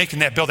important to making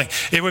that building.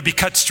 It would be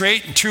cut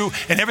straight and true,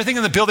 and everything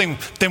in the building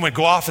then would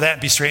go off of that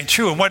and be straight and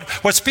true. And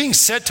what's being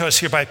said to us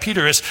here by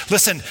Peter is,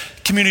 listen,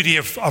 community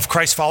of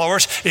Christ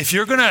followers, if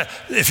you're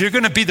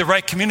gonna be the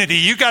right community,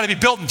 you got to be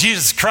built in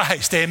Jesus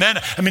Christ.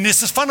 Amen. I mean,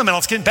 this is fundamental.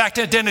 It's getting back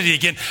to identity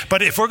again.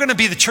 But if we're going to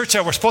be the church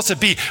that we're supposed to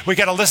be, we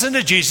got to listen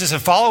to Jesus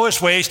and follow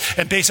his ways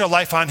and base our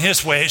life on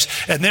his ways,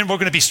 and then we're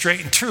going to be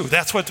straight and true.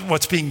 That's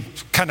what's being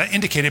kind of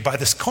indicated by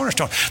this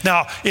cornerstone.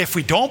 Now, if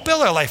we don't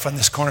build our life on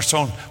this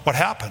cornerstone, what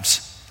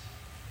happens?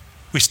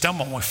 We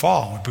stumble and we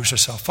fall and we bruise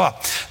ourselves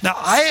up. Now,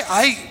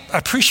 I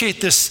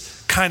appreciate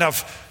this kind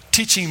of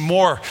teaching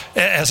more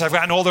as I've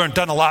gotten older and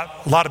done a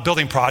lot of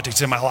building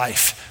projects in my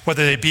life,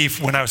 whether they be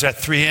when I was at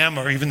 3M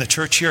or even the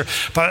church here.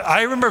 But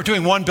I remember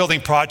doing one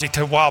building project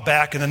a while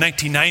back in the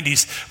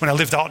 1990s when I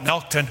lived out in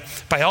Elkton.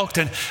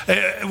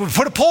 We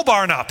put a pole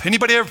barn up.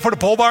 Anybody ever put a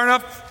pole barn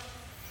up?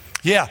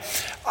 Yeah.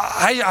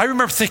 I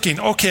remember thinking,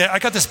 okay, I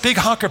got this big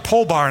honker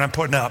pole barn I'm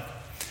putting up.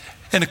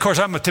 And of course,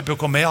 I'm a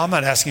typical male. I'm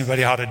not asking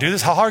anybody how to do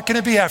this. How hard can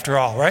it be after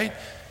all, right?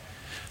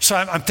 So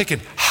I'm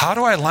thinking, how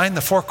do I line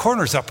the four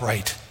corners up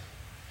right?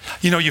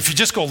 If you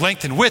just go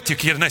length and width, you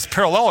can get a nice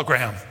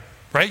parallelogram,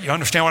 right? You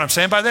understand what I'm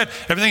saying by that?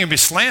 Everything can be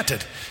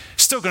slanted.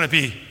 It's still going to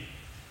be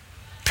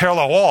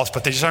parallel walls,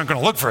 but they just aren't going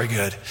to look very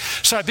good.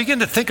 So I began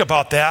to think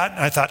about that,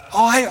 and I thought,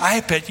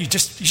 I bet you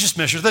just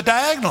measure the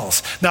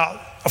diagonals. Now,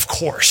 of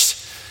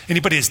course,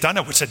 anybody who's done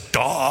it would say,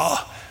 duh.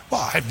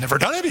 Well, I've never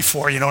done it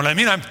before, you know what I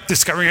mean? I'm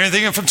discovering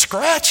everything from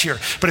scratch here.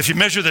 But if you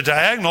measure the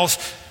diagonals,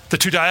 the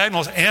two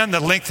diagonals and the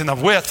length and the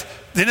width,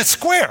 then it's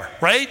square,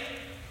 right?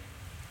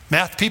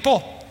 Math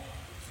people?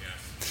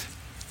 Yes.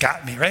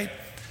 Got me, right?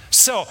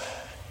 So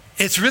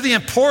it's really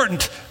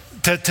important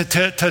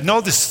to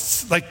know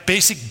this like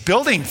basic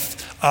building,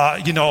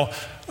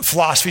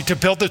 philosophy to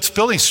build this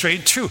building straight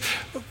and true.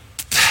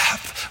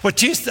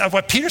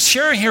 What Peter's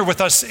sharing here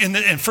with us in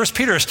 1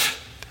 Peter is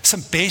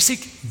some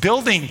basic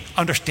building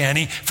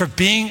understanding for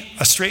being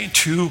a straight and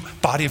true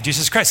body of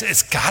Jesus Christ.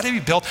 It's got to be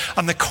built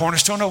on the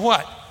cornerstone of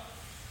what?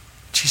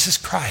 Jesus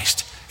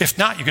Christ. If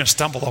not, you're going to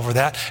stumble over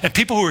that. And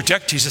people who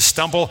reject Jesus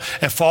stumble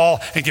and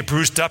fall and get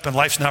bruised up, and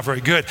life's not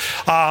very good.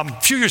 A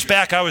few years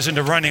back, I was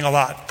into running a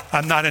lot.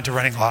 I'm not into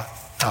running a lot.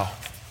 No,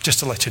 just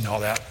to let you know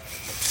that.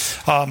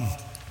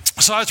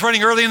 So I was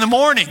running early in the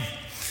morning,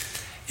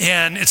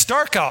 and it's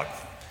dark out.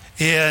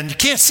 and you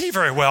can't see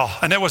very well.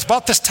 And it was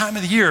about this time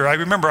of the year. I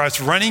remember I was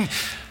running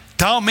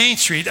down Main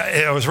Street.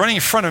 I was running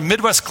in front of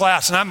Midwest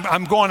Glass, and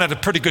I'm going at a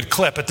pretty good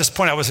clip. At this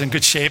point, I was in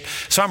good shape,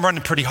 so I'm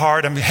running pretty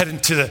hard. I'm heading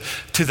to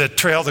the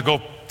trail to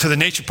go to the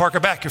nature park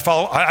or back.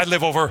 I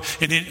live over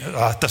in,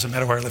 it doesn't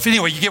matter where I live.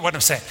 Anyway, you get what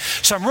I'm saying.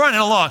 So I'm running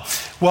along.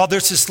 Well,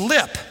 there's this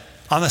lip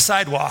on the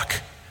sidewalk,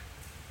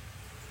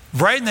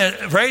 right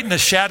in the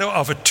shadow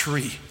of a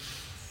tree.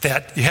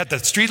 That you had the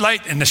street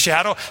light in the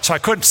shadow, so I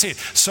couldn't see it.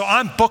 So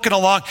I'm booking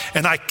along,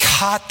 and I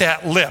caught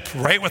that lip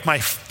right with my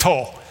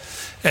toe.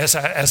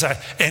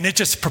 And it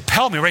just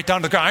propelled me right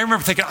down to the ground. I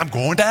remember thinking, I'm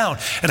going down.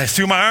 And I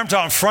threw my arms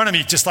out in front of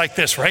me just like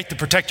this, right, to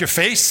protect your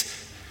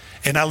face.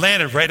 And I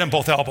landed right on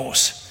both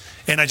elbows.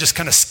 And I just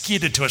kind of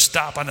skidded to a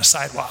stop on the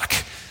sidewalk.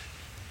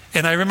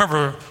 And I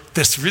remember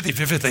this really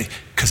vividly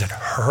because it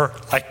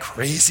hurt like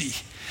crazy.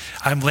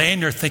 I'm laying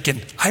there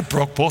thinking, I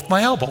broke both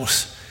my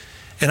elbows.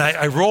 And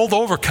I rolled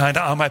over kind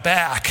of on my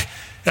back.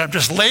 And I'm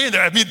just laying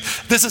there. I mean,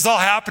 this is all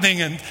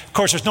happening. And of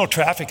course, there's no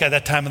traffic at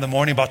that time in the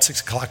morning, about 6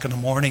 o'clock in the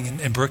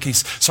morning in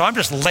Brookings. So I'm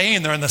just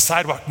laying there on the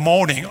sidewalk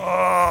moaning, and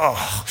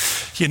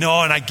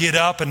I get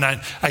up and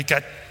I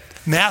got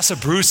massive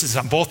bruises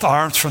on both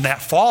arms from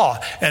that fall.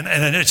 And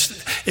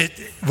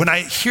when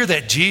I hear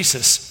that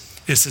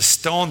Jesus is the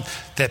stone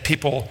that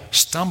people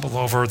stumble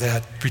over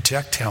that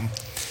reject him,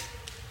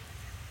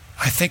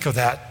 I think of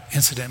that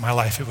incident in my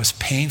life. It was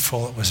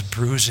painful. It was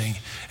bruising.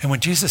 And when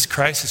Jesus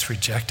Christ is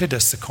rejected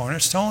as the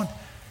cornerstone,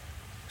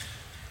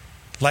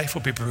 life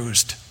will be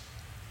bruised.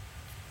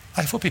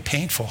 Life will be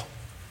painful.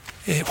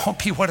 It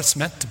won't be what it's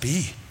meant to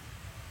be.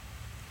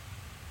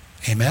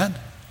 Amen?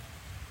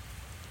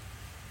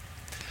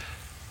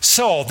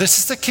 So this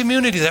is the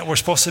community that we're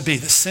supposed to be,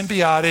 the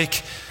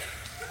symbiotic,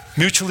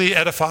 mutually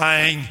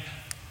edifying,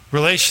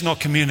 relational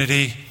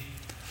community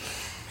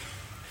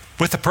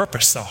with a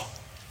purpose, though.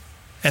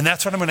 And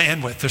that's what I'm going to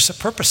end with. There's a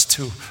purpose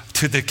to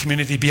the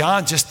community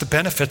beyond just the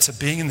benefits of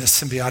being in this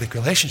symbiotic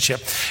relationship.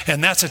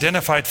 And that's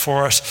identified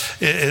for us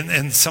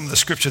in some of the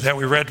scripture that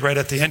we read right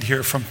at the end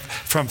here from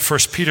 1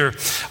 Peter.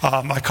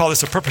 I call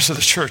this the purpose of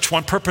the church.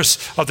 One purpose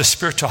of the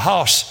spiritual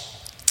house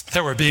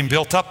that we're being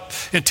built up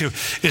into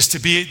is to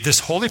be this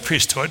holy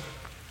priesthood,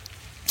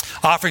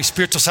 offering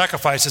spiritual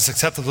sacrifices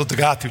acceptable to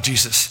God through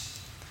Jesus.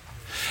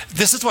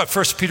 This is what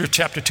 1 Peter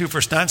chapter 2,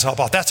 verse 9 is all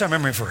about. That's our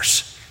memory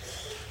verse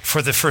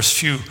for the first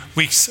few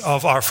weeks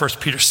of our 1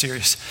 Peter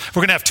series. We're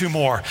going to have 2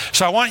 more.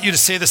 So I want you to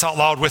say this out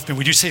loud with me.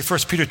 Would you say 1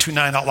 Peter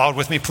 2:9 out loud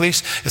with me,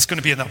 please? It's going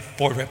to be in the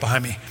board right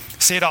behind me.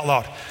 Say it out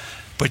loud.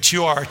 But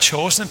you are a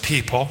chosen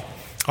people,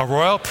 a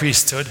royal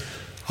priesthood,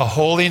 a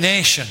holy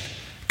nation,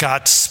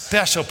 God's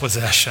special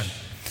possession,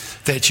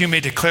 that you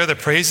may declare the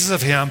praises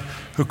of him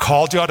who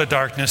called you out of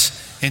darkness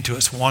into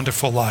his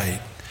wonderful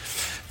light.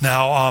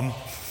 Now,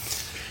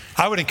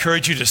 I would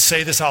encourage you to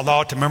say this out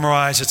loud, to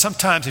memorize it.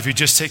 Sometimes if you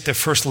just take the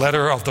first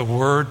letter of the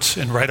words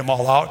and write them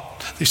all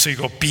out, so you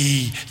go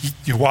B-Y-A-A-C-P,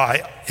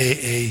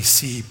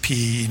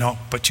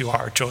 but you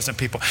are a chosen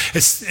people.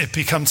 It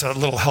becomes a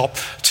little help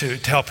to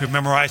help you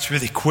memorize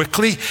really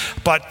quickly.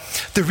 But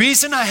the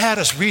reason I had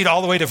us read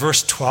all the way to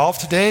verse 12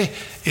 today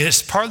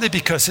is partly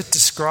because it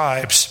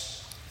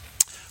describes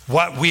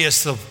what we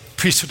as the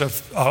priesthood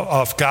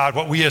of God,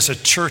 what we as a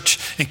church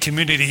and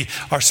community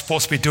are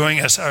supposed to be doing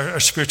as our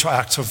spiritual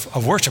acts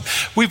of worship.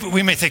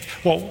 We may think,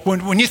 well,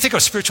 when you think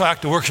of spiritual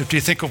act of worship, do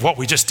you think of what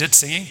we just did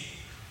singing?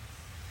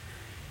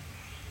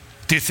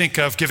 Do you think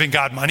of giving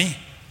God money?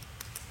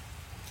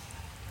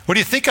 What do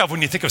you think of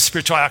when you think of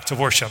spiritual acts of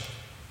worship?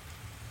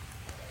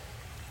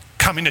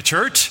 Coming to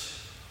church?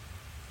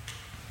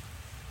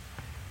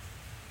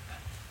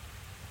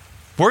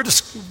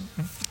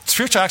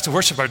 Spiritual acts of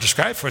worship are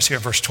described for us here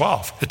in verse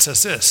 12. It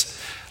says this: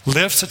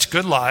 live such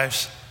good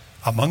lives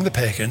among the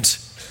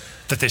pagans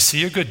that they see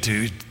your good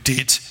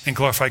deeds and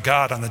glorify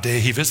God on the day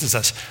he visits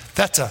us.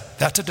 That's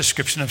a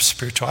description of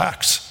spiritual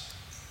acts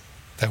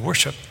that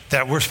worship,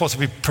 that we're supposed to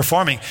be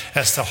performing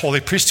as the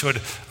holy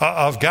priesthood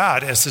of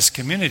God, as this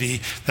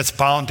community that's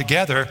bound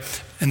together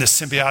in this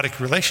symbiotic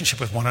relationship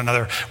with one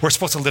another. We're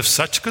supposed to live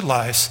such good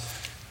lives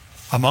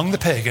among the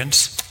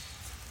pagans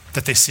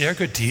that they see our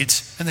good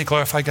deeds and they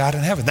glorify God in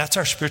heaven. That's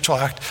our spiritual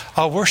act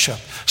of worship.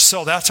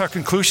 So that's our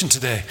conclusion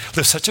today.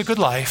 Live such a good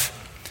life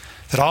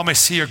that all may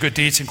see your good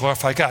deeds and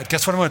glorify God.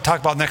 Guess what I'm going to talk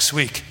about next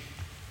week?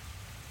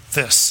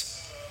 This.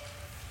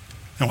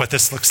 And what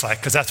this looks like,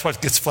 because that's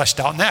what gets fleshed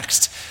out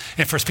next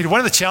in 1 Peter.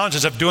 One of the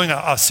challenges of doing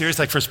a series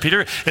like 1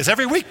 Peter is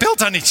every week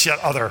builds on each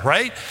other,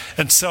 right?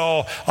 And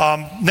so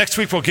next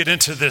week we'll get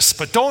into this,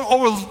 but don't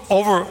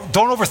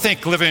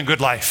overthink living a good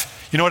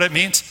life. You know what it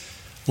means?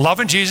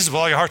 Loving Jesus with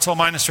all your heart, soul,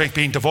 mind, and strength,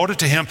 being devoted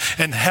to him,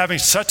 and having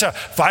such a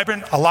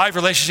vibrant, alive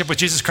relationship with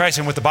Jesus Christ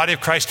and with the body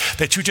of Christ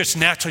that you just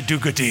naturally do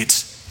good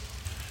deeds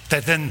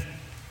that then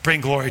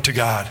bring glory to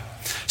God.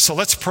 So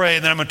let's pray,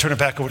 and then I'm going to turn it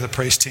back over to the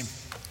praise team.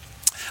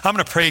 I'm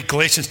going to pray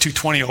Galatians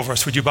 2:20 over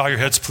us. Would you bow your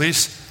heads,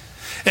 please?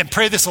 And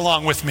pray this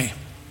along with me.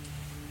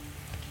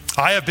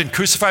 I have been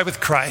crucified with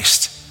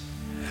Christ,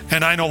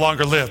 and I no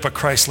longer live, but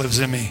Christ lives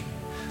in me.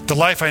 The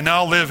life I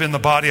now live in the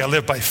body, I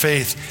live by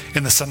faith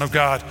in the Son of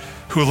God,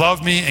 who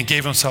loved me and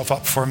gave himself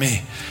up for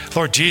me.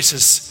 Lord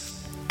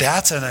Jesus,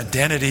 that's an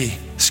identity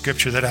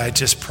scripture that I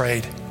just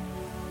prayed.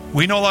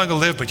 We no longer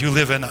live, but you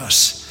live in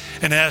us.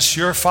 And as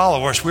your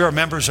followers, we are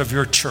members of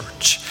your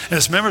church. And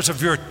as members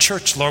of your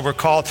church, Lord, we're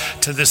called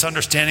to this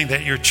understanding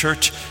that your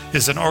church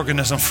is an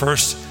organism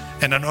first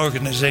and an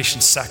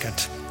organization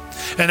second.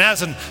 And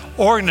as an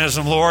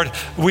organism, Lord,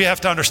 we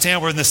have to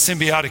understand we're in this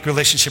symbiotic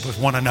relationship with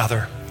one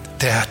another,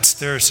 that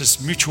there's this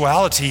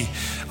mutuality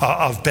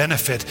of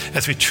benefit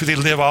as we truly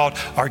live out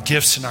our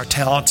gifts and our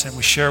talents and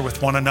we share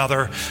with one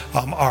another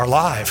our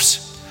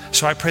lives.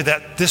 So I pray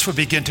that this would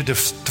begin to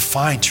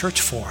define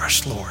church for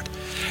us, Lord.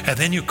 And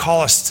then you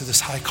call us to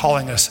this high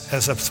calling us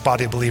as a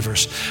body of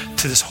believers,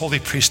 to this holy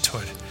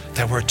priesthood,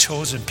 that we're a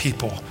chosen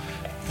people.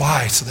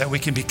 Why? So that we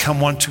can become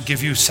one to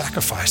give you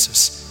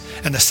sacrifices.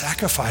 And the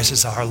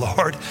sacrifices are,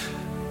 Lord,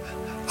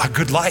 a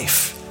good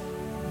life,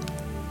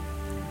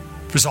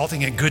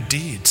 resulting in good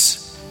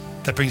deeds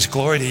that brings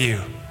glory to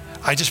you.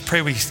 I just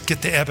pray we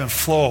get the ebb and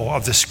flow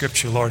of the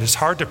scripture, Lord. It's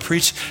hard to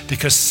preach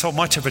because so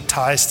much of it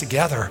ties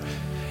together.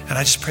 And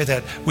I just pray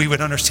that we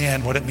would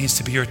understand what it means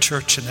to be your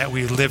church and that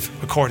we live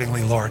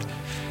accordingly, Lord.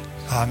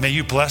 May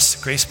you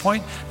bless Grace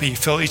Point. May you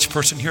fill each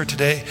person here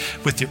today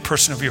with the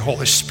person of your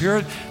Holy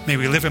Spirit. May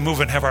we live and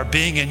move and have our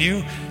being in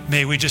you.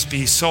 May we just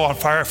be so on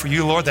fire for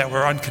you, Lord, that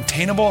we're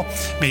uncontainable.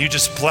 May you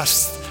just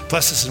bless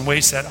us in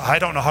ways that I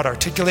don't know how to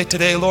articulate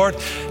today, Lord.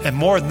 And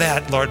more than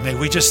that, Lord, may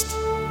we just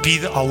be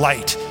a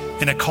light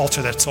in a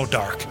culture that's so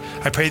dark.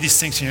 I pray these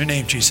things in your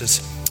name, Jesus.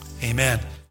 Amen.